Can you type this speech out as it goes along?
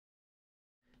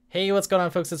Hey, what's going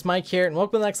on, folks? It's Mike here, and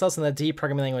welcome to the next lesson in the D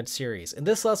programming language series. In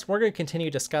this lesson, we're going to continue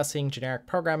discussing generic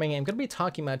programming, and I'm going to be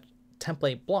talking about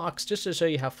template blocks just to show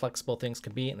you how flexible things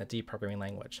can be in the D programming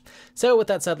language. So with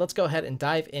that said, let's go ahead and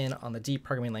dive in on the D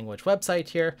programming language website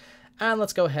here, and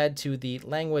let's go ahead to the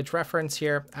language reference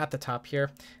here at the top here,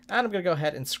 and I'm going to go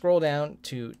ahead and scroll down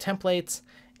to templates.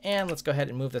 And let's go ahead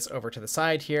and move this over to the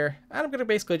side here. And I'm going to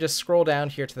basically just scroll down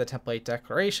here to the template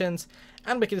declarations,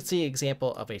 and we can see an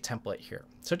example of a template here.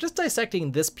 So just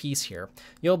dissecting this piece here,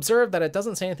 you'll observe that it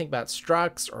doesn't say anything about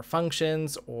structs or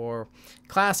functions or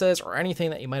classes or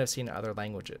anything that you might have seen in other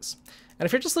languages. And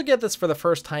if you're just looking at this for the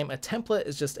first time, a template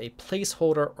is just a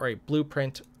placeholder or a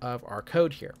blueprint of our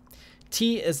code here.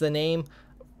 T is the name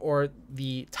or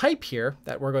the type here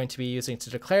that we're going to be using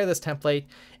to declare this template.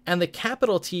 And the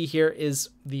capital T here is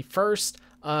the first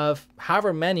of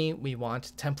however many we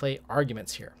want template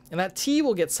arguments here. And that T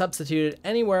will get substituted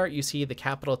anywhere you see the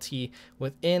capital T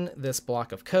within this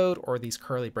block of code or these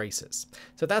curly braces.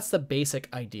 So that's the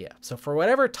basic idea. So for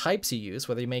whatever types you use,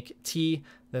 whether you make T,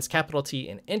 this capital T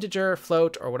an integer,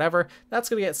 float, or whatever, that's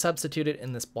going to get substituted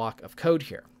in this block of code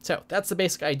here. So that's the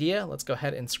basic idea. Let's go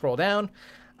ahead and scroll down,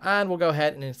 and we'll go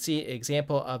ahead and see an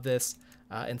example of this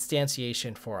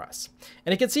instantiation for us.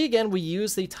 And you can see again, we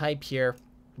use the type here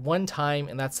one time,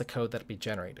 and that's the code that'll be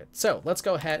generated. So let's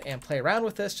go ahead and play around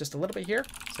with this just a little bit here.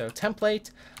 So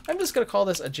template, I'm just going to call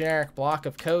this a generic block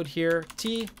of code here,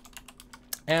 T,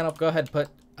 and I'll go ahead and put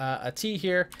a T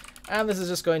here. And this is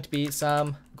just going to be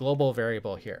some global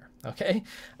variable here, okay?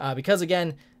 Because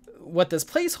again, what this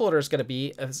placeholder is going to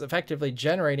be is effectively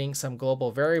generating some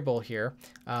global variable here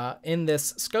in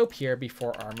this scope here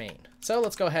before our main. So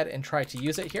let's go ahead and try to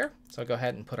use it here. So I'll go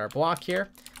ahead and put our block here.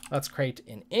 Let's create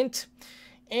an int,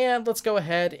 and let's go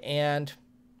ahead and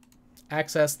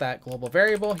access that global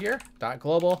variable here, dot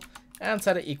global, and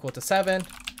set it equal to 7.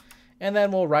 And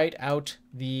then we'll write out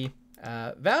the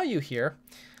value here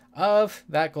of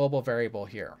that global variable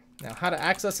here. Now how to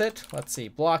access it, let's see,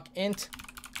 block int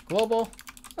global.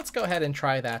 Let's go ahead and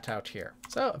try that out here.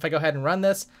 So if I go ahead and run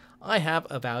this, I have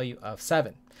a value of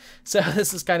 7. So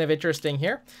this is kind of interesting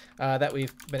here that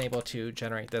we've been able to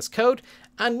generate this code.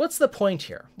 And what's the point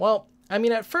here? Well, I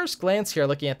mean, at first glance here,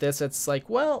 looking at this, it's like,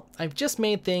 well, I've just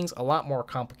made things a lot more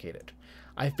complicated.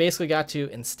 I've basically got to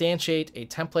instantiate a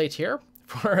template here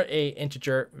for a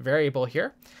integer variable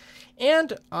here.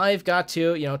 And I've got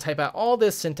to, type out all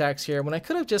this syntax here when I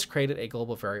could have just created a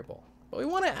global variable. But we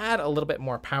want to add a little bit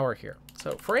more power here.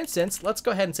 So for instance, let's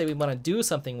go ahead and say we want to do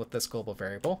something with this global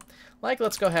variable. Like,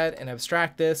 let's go ahead and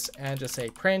abstract this and just say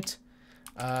print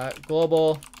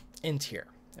global int here,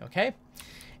 okay?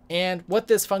 And what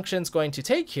this function is going to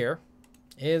take here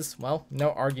is, well,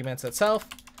 no arguments itself.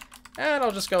 And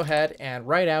I'll just go ahead and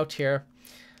write out here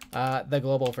the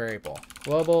global variable.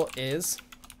 Global is,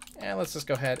 and let's just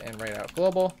go ahead and write out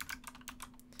global.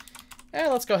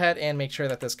 And let's go ahead and make sure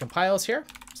that this compiles here.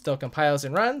 Still compiles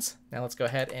and runs. Now let's go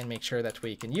ahead and make sure that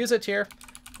we can use it here.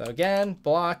 So again,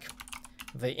 block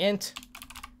the int,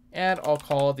 and I'll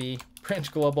call the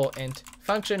print global int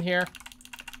function here.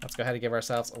 Let's go ahead and give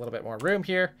ourselves a little bit more room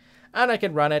here, and I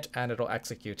can run it and it'll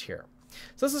execute here.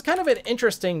 So this is kind of an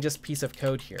interesting just piece of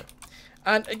code here.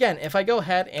 And again, if I go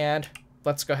ahead and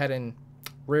let's go ahead and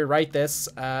rewrite this,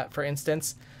 for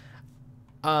instance,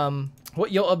 what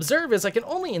you'll observe is I can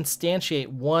only instantiate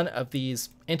one of these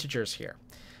integers here.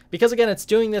 Because again, it's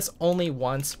doing this only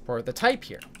once for the type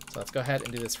here. So let's go ahead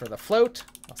and do this for the float.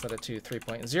 I'll set it to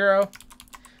 3.0.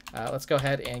 Let's go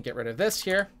ahead and get rid of this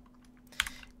here.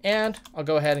 And I'll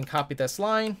go ahead and copy this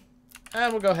line.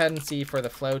 And we'll go ahead and see for the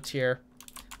float here,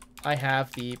 I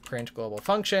have the print global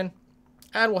function.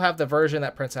 And we'll have the version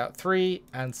that prints out 3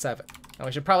 and 7. Now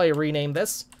we should probably rename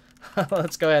this.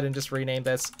 Let's go ahead and just rename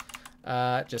this.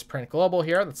 Just print global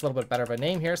here. That's a little bit better of a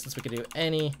name here since we could do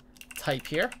any type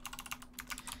here.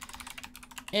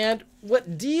 And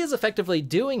what D is effectively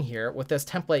doing here with this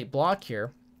template block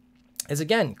here is,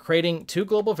 again, creating two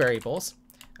global variables.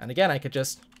 And again, I could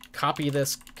just copy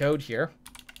this code here.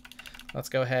 Let's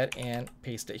go ahead and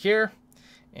paste it here.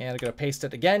 And I'm going to paste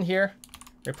it again here.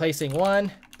 Replacing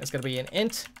one is going to be an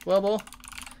int global.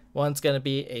 One's going to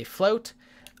be a float.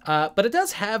 But it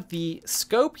does have the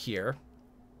scope here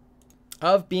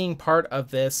of being part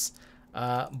of this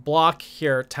block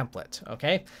here template,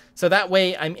 okay? So that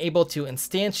way I'm able to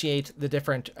instantiate the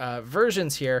different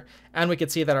versions here, and we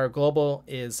could see that our global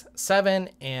is 7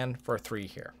 and for 3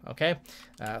 here, okay?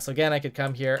 So again, I could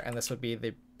come here and this would be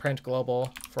the print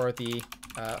global for the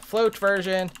float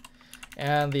version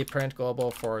and the print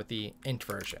global for the int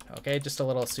version, okay? Just a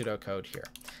little pseudocode here.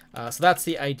 So that's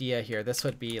the idea here. This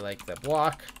would be like the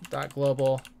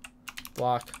block.global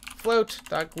block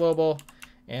float.global,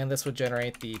 and this would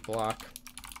generate the block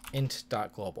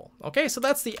int.global. Okay, so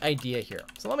that's the idea here.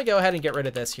 So let me go ahead and get rid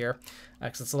of this here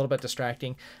because it's a little bit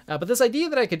distracting. But this idea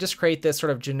that I could just create this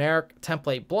sort of generic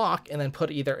template block and then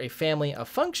put either a family of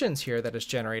functions here that is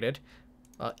generated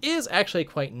is actually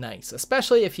quite nice,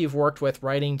 especially if you've worked with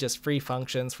writing just free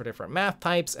functions for different math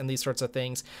types and these sorts of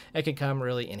things. It can come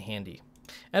really in handy.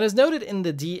 And as noted in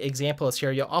the D examples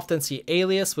here, you'll often see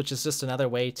alias, which is just another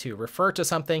way to refer to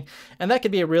something. And that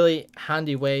could be a really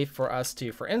handy way for us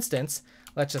to, for instance,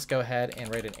 let's just go ahead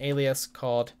and write an alias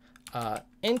called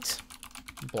int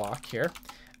block here.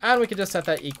 And we could just set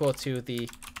that equal to the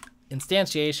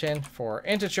instantiation for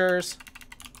integers.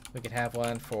 We could have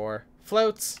one for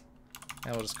floats,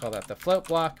 and we'll just call that the float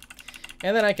block.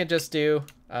 And then I could just do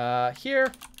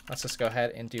here, let's just go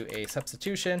ahead and do a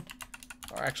substitution.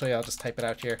 Or actually, I'll just type it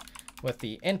out here with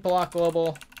the int block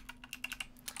global.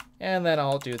 And then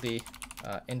I'll do the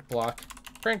int block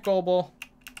print global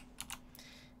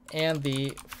and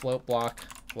the float block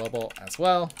global as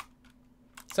well,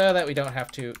 so that we don't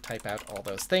have to type out all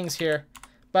those things here,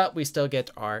 but we still get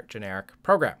our generic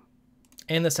program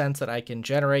in the sense that I can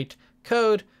generate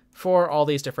code for all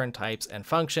these different types and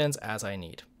functions as I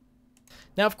need.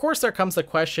 Now, of course, there comes the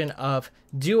question of,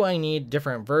 do I need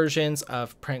different versions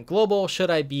of print global? Should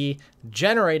I be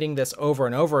generating this over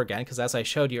and over again? Because as I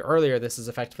showed you earlier, this is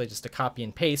effectively just a copy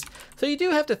and paste. So you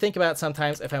do have to think about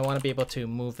sometimes if I want to be able to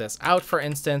move this out, for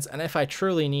instance, and if I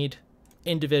truly need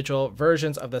individual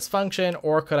versions of this function,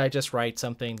 or could I just write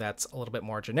something that's a little bit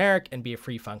more generic and be a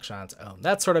free function on its own?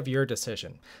 That's sort of your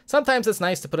decision. Sometimes it's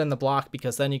nice to put in the block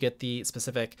because then you get the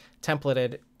specific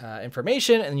templated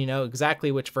information and you know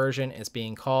exactly which version is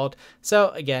being called. So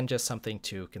again, just something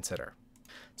to consider.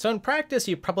 So in practice,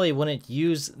 you probably wouldn't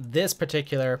use this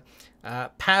particular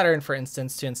pattern, for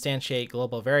instance, to instantiate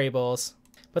global variables.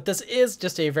 But this is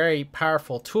just a very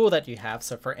powerful tool that you have.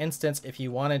 So for instance, if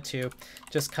you wanted to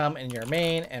just come in your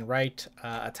main and write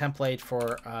a template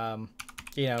for,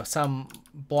 you know, some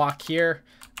block here,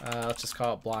 let's just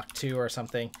call it block 2 or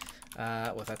something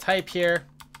with a type here.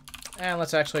 And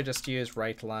let's actually just use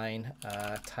write line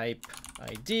type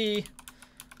ID,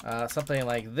 something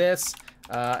like this.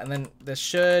 And then this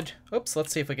should, oops,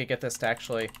 let's see if we could get this to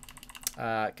actually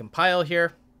compile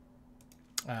here.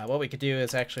 What we could do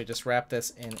is actually just wrap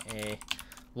this in a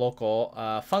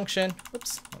local function.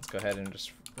 Oops, let's go ahead and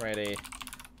just write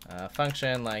a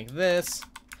function like this.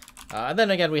 And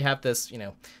then again, we have this, you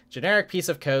know, generic piece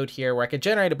of code here where I could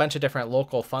generate a bunch of different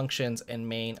local functions in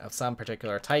main of some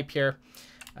particular type here.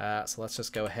 So let's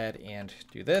just go ahead and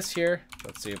do this here.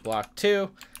 Let's do block 2,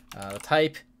 the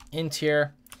type int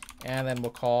here, and then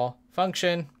we'll call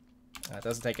function. It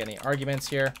doesn't take any arguments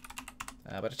here,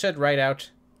 but it should write out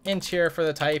int here for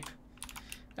the type.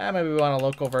 Maybe we want a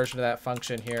local version of that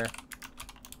function here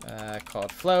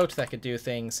called float that could do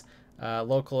things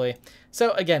locally.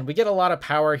 So again, we get a lot of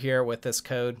power here with this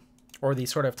code or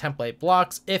these sort of template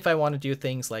blocks. If I want to do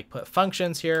things like put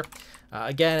functions here,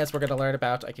 again, as we're going to learn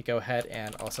about, I could go ahead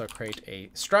and also create a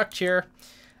struct here.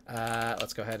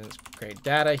 Let's go ahead and create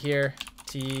data here,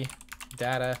 t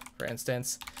data, for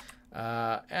instance.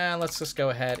 And let's just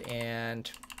go ahead and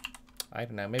I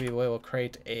don't know, maybe we will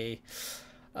create a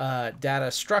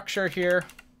data structure here.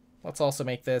 Let's also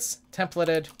make this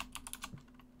templated.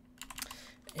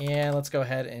 And let's go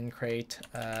ahead and create,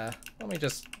 let me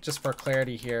just for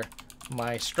clarity here,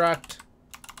 my struct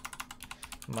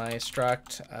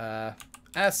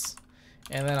s,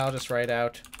 and then I'll just write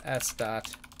out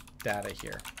s.data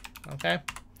here, okay?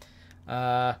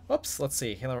 Whoops, let's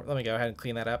see, let me go ahead and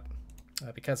clean that up.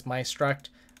 Because my struct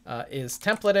is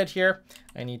templated here,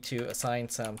 I need to assign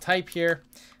some type here.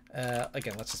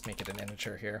 Again, let's just make it an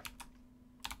integer here.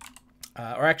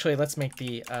 Or actually, let's make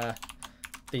the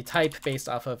type based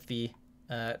off of the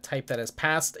type that is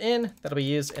passed in. That'll be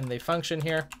used in the function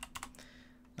here.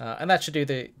 And that should do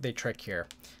the trick here.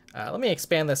 Let me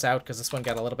expand this out because this one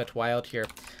got a little bit wild here.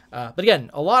 But again,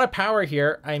 a lot of power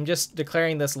here. I'm just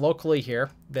declaring this locally here,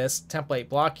 this template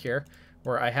block here,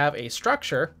 where I have a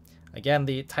structure. Again,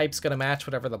 the type's going to match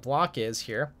whatever the block is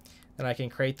here. Then I can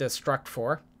create this struct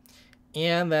for.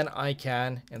 And then I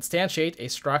can instantiate a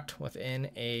struct within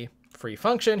a free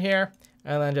function here.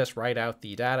 And then just write out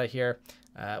the data here,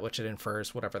 which it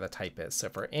infers whatever the type is. So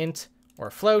for int or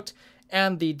float,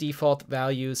 and the default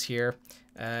values here,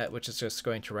 which is just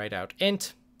going to write out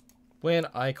int when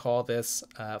I call this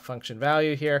function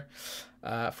value here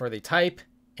for the type,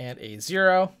 and a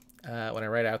 0 when I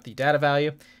write out the data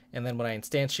value. And then when I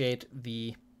instantiate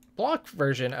the block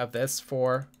version of this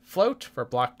for float, for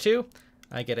block 2,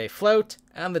 I get a float,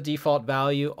 and the default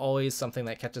value, always something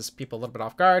that catches people a little bit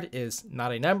off guard, is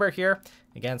not a number here.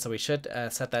 Again, so we should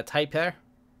set that type there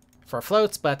for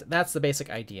floats, but that's the basic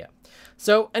idea.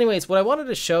 So anyways, what I wanted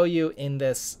to show you in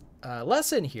this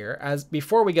lesson here, as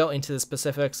before we go into the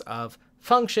specifics of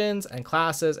functions and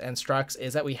classes and structs,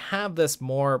 is that we have this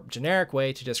more generic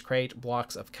way to just create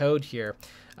blocks of code here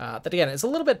that again is a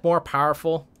little bit more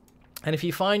powerful. And if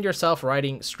you find yourself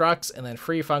writing structs and then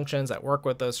free functions that work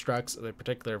with those structs of a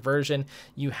particular version,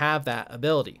 you have that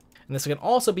ability. And this can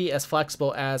also be as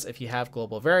flexible as if you have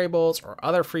global variables or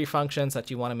other free functions that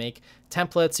you want to make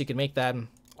templates. You can make them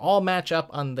all match up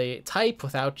on the type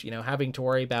without, having to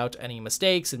worry about any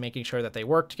mistakes and making sure that they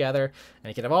work together. And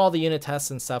you can have all the unit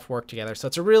tests and stuff work together. So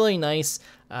it's a really nice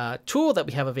tool that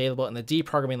we have available in the D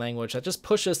programming language that just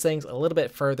pushes things a little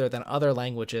bit further than other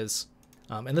languages.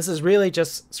 And this is really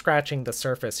just scratching the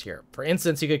surface here. For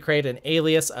instance, you could create an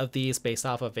alias of these based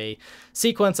off of a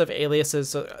sequence of aliases.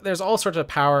 So there's all sorts of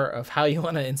power of how you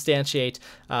want to instantiate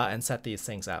and set these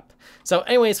things up. So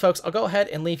anyways, folks, I'll go ahead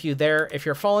and leave you there. If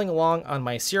you're following along on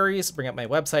my series, bring up my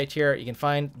website here. You can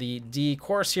find the D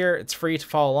course here. It's free to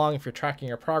follow along if you're tracking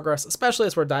your progress, especially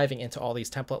as we're diving into all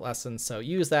these template lessons. So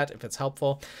use that if it's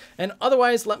helpful. And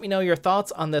otherwise, let me know your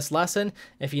thoughts on this lesson.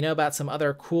 If you know about some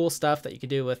other cool stuff that you could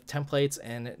do with templates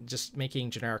and just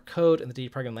making generic code in the D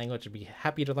programming language, I'd be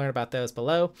happy to learn about those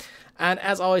below. And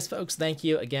as always, folks, thank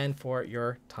you again for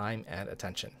your time and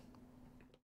attention.